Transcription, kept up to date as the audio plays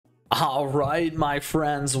All right, my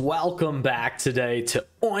friends, welcome back today to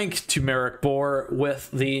Oink Tumeric Boar with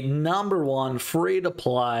the #1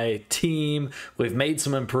 free-to-play team. We've made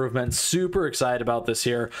some improvements, super excited about this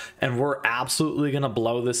here, and we're absolutely going to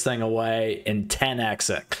blow this thing away in 10x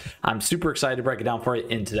it. I'm super excited to break it down for you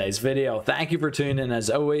in today's video. Thank you for tuning in. As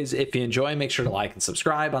always, if you enjoy, make sure to like and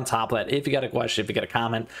subscribe. On top of that, if you got a question, if you got a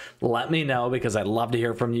comment, let me know because I'd love to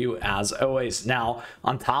hear from you as always. Now,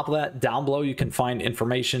 on top of that, down below, you can find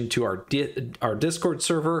information to our Discord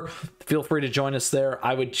server. Feel free to join us there.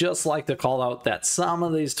 I would just like to call out that some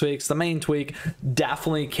of these tweaks, the main tweak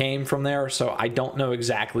definitely came from there, so I don't know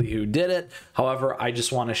exactly who did it. However, I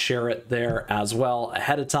just want to share it there as well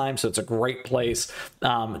ahead of time, so it's a great place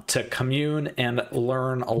to commune and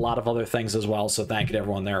learn a lot of other things as well. So thank you to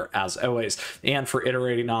everyone there as always, and for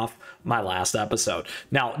iterating off my last episode.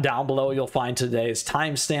 Now, down below, you'll find today's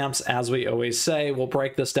timestamps. As we always say, we'll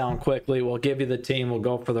break this down quickly. We'll give you the team, we'll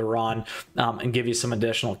go for the run, and give you some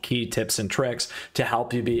additional key tips and tricks to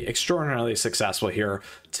help you be extraordinarily successful here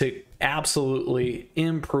to absolutely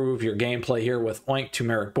improve your gameplay here with Oink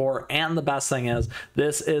Tumeric Boar. And the best thing is,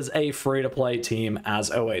 this is a free-to-play team as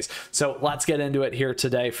always. So let's get into it here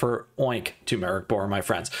today for Oink Tumeric Boar, my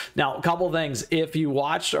friends. Now, a couple things. If you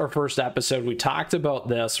watched our first episode, we talked about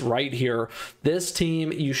this right here. This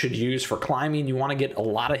team you should use for climbing. You want to get a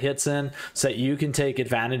lot of hits in so that you can take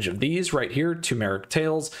advantage of these right here, Tumeric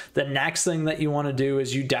tails. The next thing that you want to do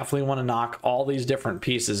is you definitely want to knock all these different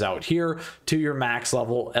pieces out here to your max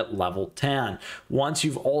level at level 10. Once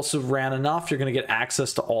you've also ran enough, you're going to get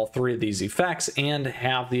access to all three of these effects and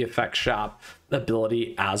have the effect shop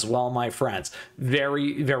ability as well, my friends.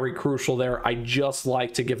 Very, very crucial there. I just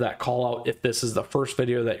like to give that call out if this is the first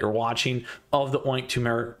video that you're watching of the Oink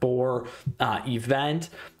Tumeric Boar event.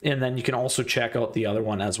 And then you can also check out the other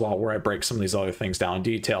one as well, where I break some of these other things down in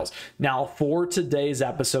details. Now, for today's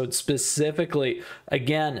episode specifically,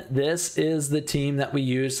 again, this is the team that we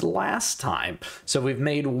used last time. So we've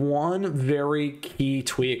made one very key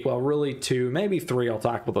tweak, well, really two, maybe three. I'll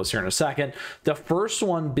talk about those here in a second. The first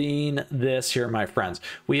one being this here, my friends.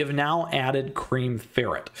 We have now added Cream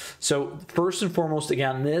Ferret. So first and foremost,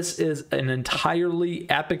 again, this is an entirely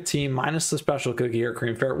epic team minus the special cookie here,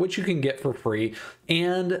 Cream Ferret, which you can get for free.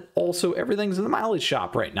 And also everything's in the mileage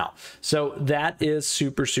shop right now. So that is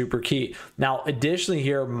super, super key. Now, additionally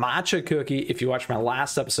here, Matcha Cookie, if you watched my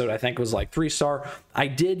last episode, I think it was like 3-star. I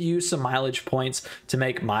did use some mileage points to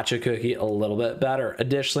make Matcha Cookie a little bit better.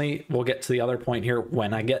 Additionally, we'll get to the other point here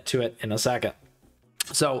when I get to it in a second.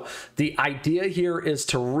 So the idea here is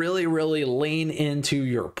to really, really lean into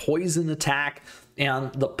your poison attack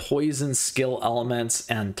and the poison skill elements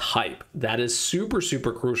and type. That is super,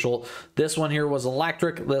 super crucial. This one here was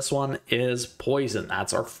electric. This one is poison.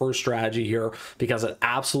 That's our first strategy here because it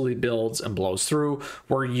absolutely builds and blows through.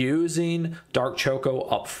 We're using Dark Choco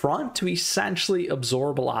up front to essentially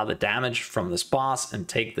absorb a lot of the damage from this boss and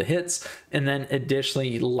take the hits. And then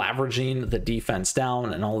additionally leveraging the defense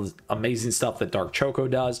down and all the amazing stuff that Dark Choco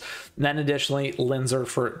does. And then additionally Linzer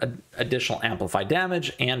for additional amplified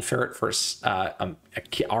damage and Ferret for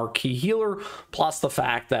our key healer, plus the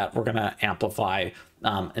fact that we're going to amplify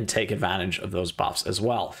and take advantage of those buffs as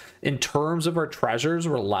well. In terms of our treasures,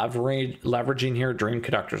 we're leveraging here Dream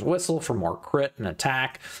Conductor's Whistle for more crit and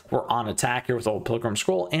attack. We're on attack here with Old Pilgrim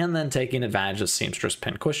Scroll, and then taking advantage of Seamstress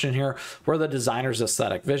Pin Cushion here, where the designer's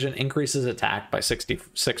aesthetic vision increases attack by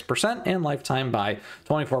 66% and lifetime by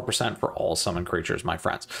 24% for all summon creatures, my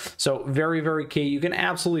friends. So very, very key. You can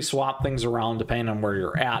absolutely swap things around depending on where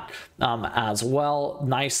you're at as well.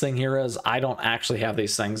 Nice thing here is I don't actually have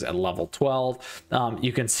these things at level 12.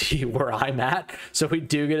 You can see where I'm at, so we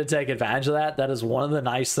do get to take advantage of that. That is one of the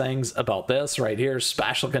nice things about this right here.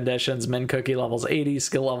 Special conditions, min cookie levels 80,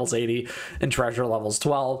 skill levels 80, and treasure levels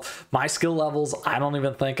 12. My skill levels, I don't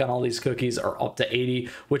even think on all these cookies are up to 80,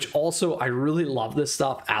 which also I really love this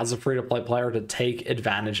stuff as a free-to-play player to take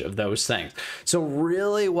advantage of those things. So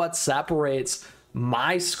really what separates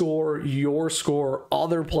my score, your score,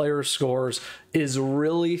 other players' scores is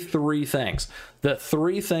really three things. The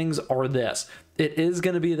three things are this. It is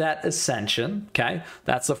going to be that ascension, okay?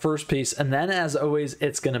 That's the first piece. And then, as always,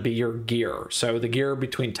 it's going to be your gear. So the gear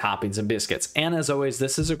between toppings and biscuits. And as always,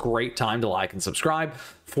 this is a great time to like and subscribe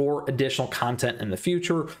for additional content in the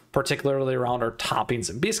future, particularly around our toppings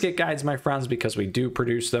and biscuit guides, my friends, because we do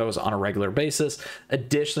produce those on a regular basis.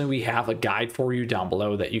 Additionally, we have a guide for you down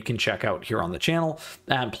below that you can check out here on the channel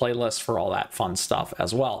and playlists for all that fun stuff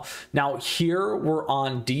as well. Now, here here we're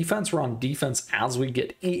on defense. We're on defense as we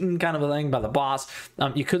get eaten, kind of a thing, by the boss.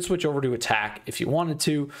 You could switch over to attack if you wanted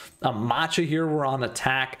to. Matcha here, we're on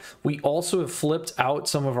attack. We also have flipped out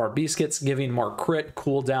some of our biscuits, giving more crit,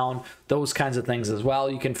 cooldown, those kinds of things as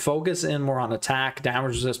well. You can focus in more on attack,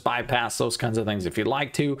 damage resist, bypass, those kinds of things if you'd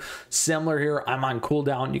like to. Similar here, I'm on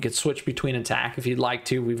cooldown. You could switch between attack if you'd like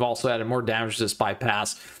to. We've also added more damage resist,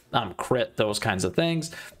 bypass, crit, those kinds of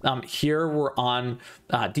things. Here we're on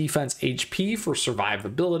defense HP for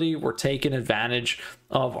survivability. We're taking advantage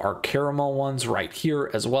of our caramel ones right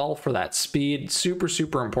here as well for that speed. Super,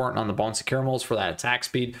 super important on the bouncy caramels for that attack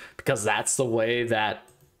speed, because that's the way that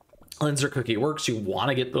Linzer Cookie works. You want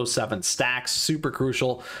to get those 7 stacks, super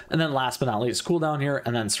crucial. And then last but not least, cooldown here,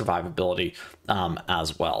 and then survivability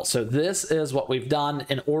as well. So this is what we've done.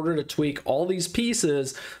 In order to tweak all these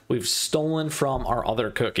pieces, we've stolen from our other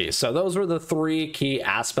cookies. So those were the 3 key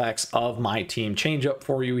aspects of my team change up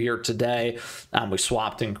for you here today. We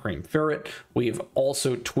swapped in Cream Ferret. We've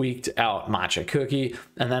also tweaked out Matcha Cookie,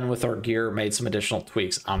 and then with our gear made some additional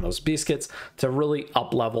tweaks on those biscuits to really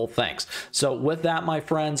up level things. So with that, my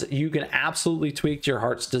friends, you can absolutely tweak to your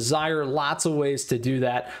heart's desire. Lots of ways to do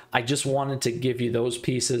that. I just wanted to give you those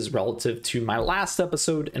pieces relative to my last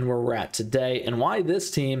episode and where we're at today, and why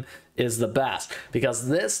this team is the best, because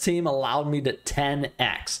this team allowed me to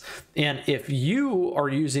 10x. And if you are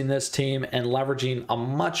using this team and leveraging a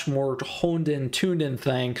much more honed in, tuned in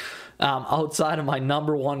thing outside of my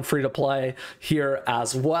 #1 free to play here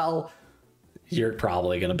as well, you're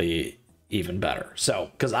probably going to be even better. So,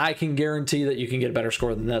 because I can guarantee that you can get a better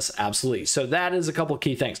score than this. Absolutely. So that is a couple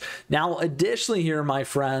key things. Now, additionally here, my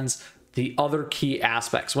friends, the other key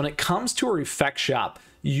aspects when it comes to our effect shop,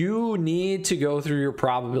 you need to go through your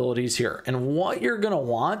probabilities here. And what you're going to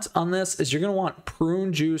want on this is you're going to want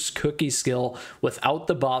prune juice cookie skill without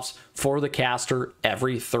the buffs for the caster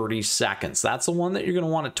every 30 seconds. That's the one that you're going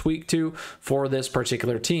to want to tweak to for this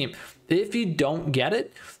particular team. If you don't get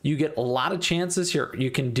it, you get a lot of chances here.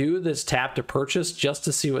 You can do this tap to purchase just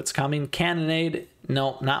to see what's coming. Cannonade,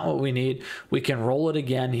 no, not what we need. We can roll it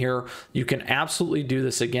again here. You can absolutely do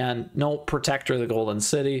this again. No Protector of the Golden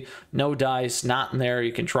City, no dice, not in there.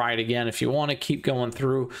 You can try it again if you want to keep going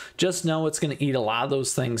through. Just know it's going to eat a lot of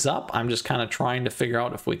those things up. I'm just kind of trying to figure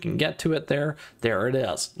out if we can get to it there. There it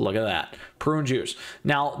is. Look at that. Prune juice.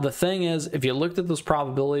 Now, the thing is, if you looked at those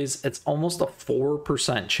probabilities, it's almost a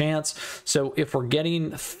 4% chance. So if we're getting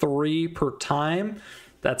 3 per time,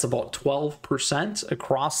 that's about 12%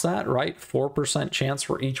 across that, right? 4% chance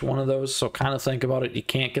for each one of those. So kind of think about it. You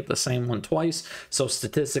can't get the same one twice. So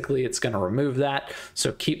statistically, it's going to remove that.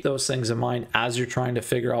 So keep those things in mind as you're trying to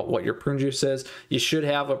figure out what your prune juice is. You should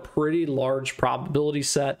have a pretty large probability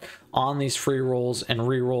set on these free rolls and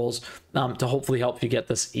re-rolls to hopefully help you get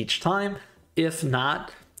this each time. If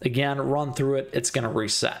not, again, run through it, it's going to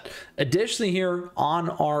reset. Additionally, here on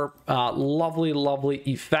our lovely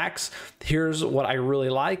effects, here's what I really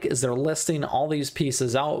like is they're listing all these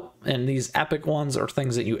pieces out, and these epic ones are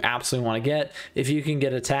things that you absolutely want to get. If you can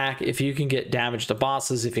get attack, if you can get damage to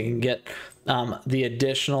bosses, if you can get the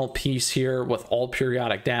additional piece here with all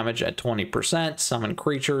periodic damage at 20%, summon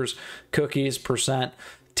creatures, cookies percent,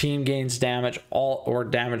 team gains damage, all or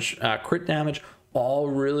damage, crit damage, all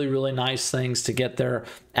really nice things to get there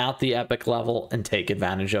at the epic level and take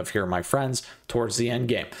advantage of here, my friends, towards the end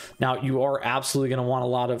game. Now, you are absolutely going to want a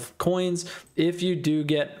lot of coins. If you do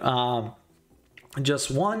get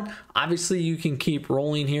just one, obviously you can keep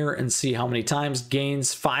rolling here and see how many times.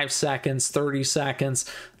 Gains 5 seconds, 30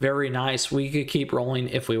 seconds, very nice. We could keep rolling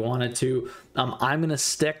if we wanted to. I'm going to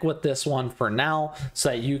stick with this one for now so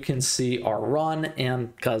that you can see our run,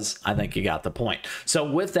 and because I think you got the point. So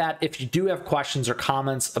with that, if you do have questions or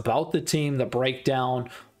comments about the team, the breakdown,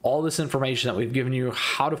 all this information that we've given you,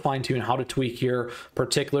 how to fine tune, how to tweak here,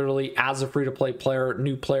 particularly as a free-to-play player,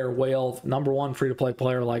 new player, whale, #1 free-to-play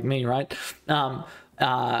player like me, right?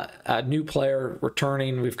 A new player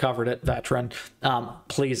returning, we've covered it, veteran,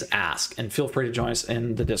 please ask and feel free to join us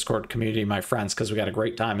in the Discord community, my friends, because we got a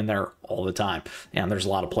great time in there all the time and there's a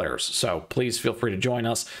lot of players, so please feel free to join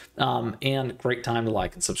us, and great time to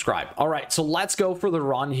like and subscribe. All right, so let's go for the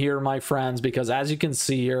run here, my friends, because as you can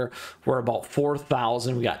see here, we're about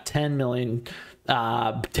 4,000. We got 10 million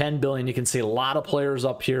 10 billion. You can see a lot of players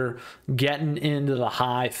up here getting into the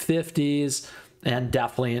high 50s and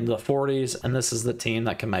definitely into the 40s, and this is the team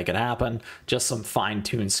that can make it happen. Just some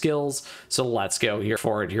fine-tuned skills. So let's go here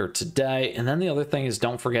for it here today. And then the other thing is,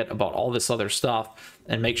 don't forget about all this other stuff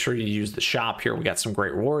and make sure you use the shop here. We got some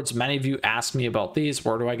great rewards. Many of you asked me about these.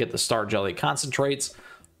 Where do I get the Star Jelly concentrates?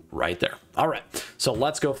 Right there. All right, so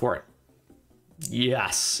let's go for it.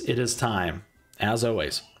 Yes, it is time, as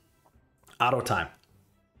always. Auto time.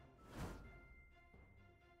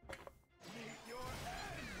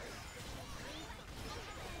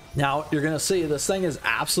 Now you're gonna see this thing is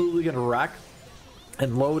absolutely gonna wreck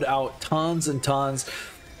and load out tons and tons.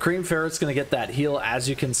 Cream Ferret's gonna get that heal, as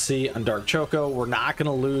you can see on Dark Choco. We're not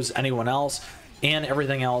gonna lose anyone else, and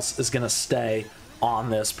everything else is gonna stay on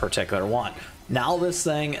this particular one. Now this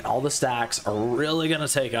thing and all the stacks are really gonna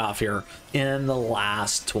take off here in the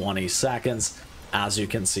last 20 seconds, as you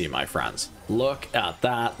can see, my friends. Look at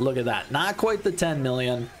that, look at that. Not quite the 10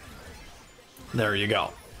 million. There you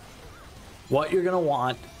go. What you're gonna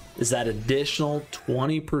want is that additional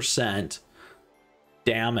 20%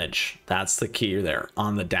 damage. That's the key there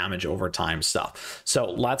on the damage over time stuff.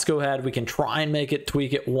 So let's go ahead. We can try and make it,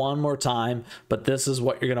 tweak it one more time, but this is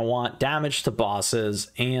what you're going to want. Damage to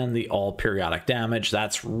bosses and the all periodic damage.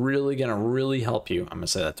 That's really going to really help you. I'm going to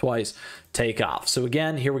say that twice. Take off. So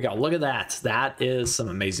again, here we go. Look at that. That is some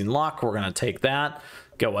amazing luck. We're going to take that,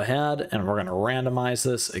 go ahead, and we're going to randomize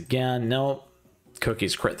this again. Nope.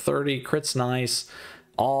 Cookies crit 30. Crit's nice.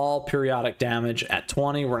 All periodic damage at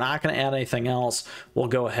 20. We're not going to add anything else. We'll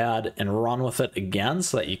go ahead and run with it again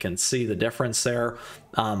so that you can see the difference there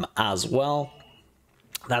as well.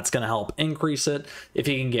 That's going to help increase it. If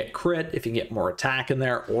you can get crit, if you can get more attack in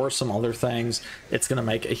there or some other things, it's going to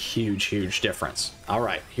make a huge difference. All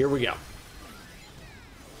right, here we go.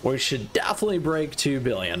 We should definitely break 2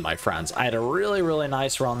 billion, my friends. I had a really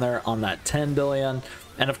nice run there on that 10 billion.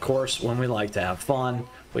 And of course, when we like to have fun,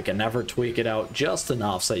 we can never tweak it out just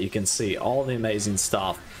enough so that you can see all the amazing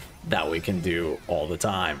stuff that we can do all the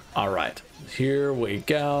time. All right, here we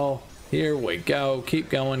go. Here we go. Keep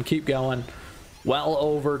going, keep going. Well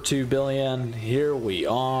over 2 billion. Here we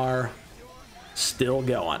are. Still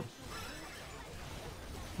going.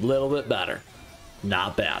 Little bit better.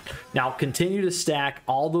 Not bad. Now continue to stack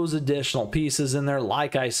all those additional pieces in there.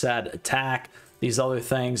 Like I said, attack, these other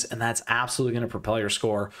things, and that's absolutely going to propel your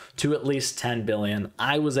score to at least 10 billion.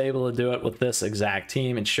 I was able to do it with this exact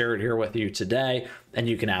team and share it here with you today, and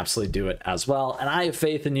you can absolutely do it as well. And I have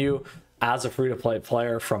faith in you as a free-to-play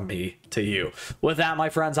player, from me to you. With that, my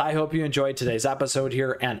friends, I hope you enjoyed today's episode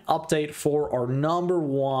here and update for our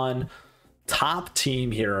 #1 top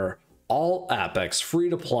team here, All Epics, free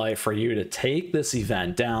to play for you to take this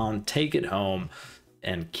event down, take it home,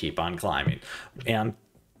 and keep on climbing and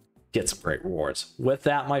get some great rewards. With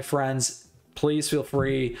that, my friends, please feel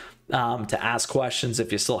free to ask questions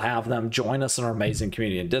if you still have them. Join us in our amazing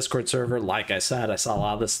community and Discord server. Like I said, I saw a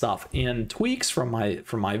lot of this stuff in tweaks from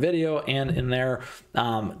my video, and in there,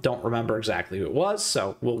 don't remember exactly who it was,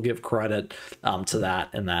 so we'll give credit to that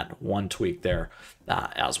and that one tweak there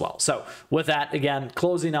as well. So with that, again,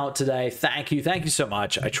 closing out today, thank you so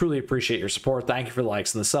much. I truly appreciate your support. Thank you for the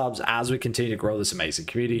likes and the subs as we continue to grow this amazing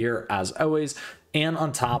community here, as always. And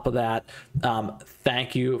on top of that,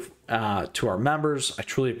 thank you to our members. I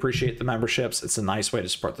truly appreciate the memberships. It's a nice way to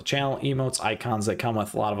support the channel. Emotes, icons, they come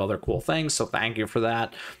with a lot of other cool things, so thank you for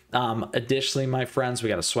that. Additionally, my friends, we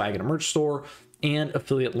got a swag and a merch store and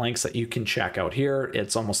affiliate links that you can check out here.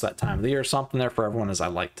 It's almost that time of the year, something there for everyone, as I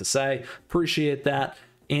like to say. Appreciate that.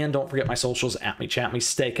 And don't forget my socials, at me, chat me,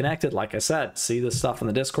 stay connected. Like I said, see this stuff in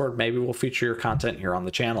the Discord. Maybe we'll feature your content here on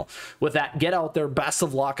the channel. With that, get out there. Best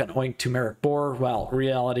of luck on Oink Tumeric Boar. Well,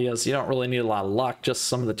 reality is you don't really need a lot of luck, just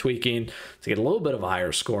some of the tweaking to get a little bit of a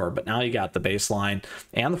higher score. But now you got the baseline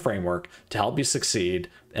and the framework to help you succeed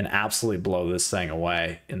and absolutely blow this thing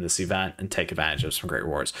away in this event and take advantage of some great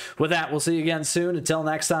rewards. With that, we'll see you again soon. Until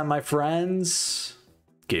next time, my friends,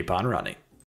 keep on running.